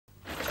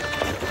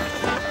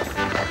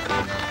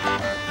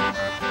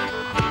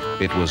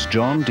It was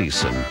John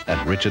Deason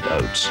and Richard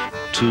Oates,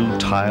 two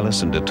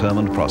tireless and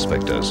determined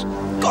prospectors,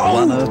 who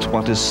unearthed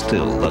what is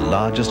still the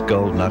largest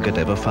gold nugget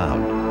ever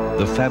found,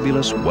 the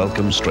fabulous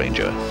Welcome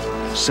Stranger.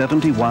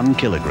 71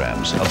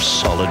 kilograms of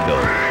solid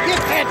gold. Get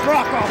that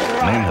rock off the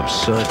rock. Men have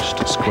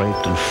searched,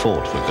 scraped and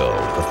fought for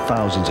gold for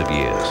thousands of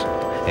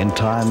years.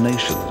 Entire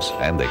nations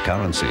and their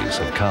currencies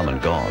have come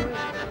and gone.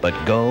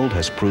 But gold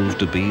has proved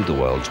to be the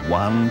world's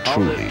one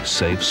truly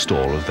safe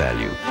store of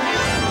value.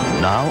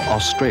 Now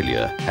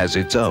Australia has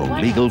its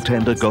own legal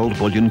tender gold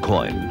bullion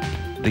coin,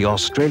 the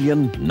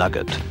Australian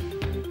nugget.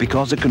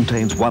 Because it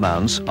contains 1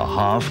 ounce, a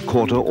half,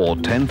 quarter or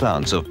 10th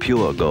ounce of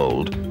pure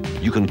gold,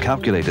 you can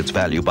calculate its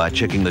value by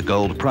checking the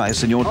gold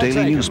price in your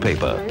daily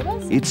newspaper.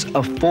 It's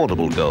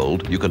affordable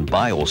gold you can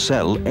buy or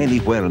sell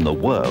anywhere in the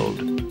world.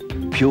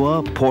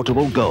 Pure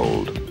portable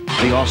gold,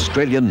 the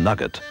Australian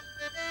nugget.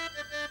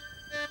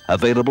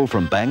 Available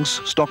from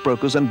banks,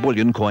 stockbrokers and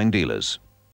bullion coin dealers.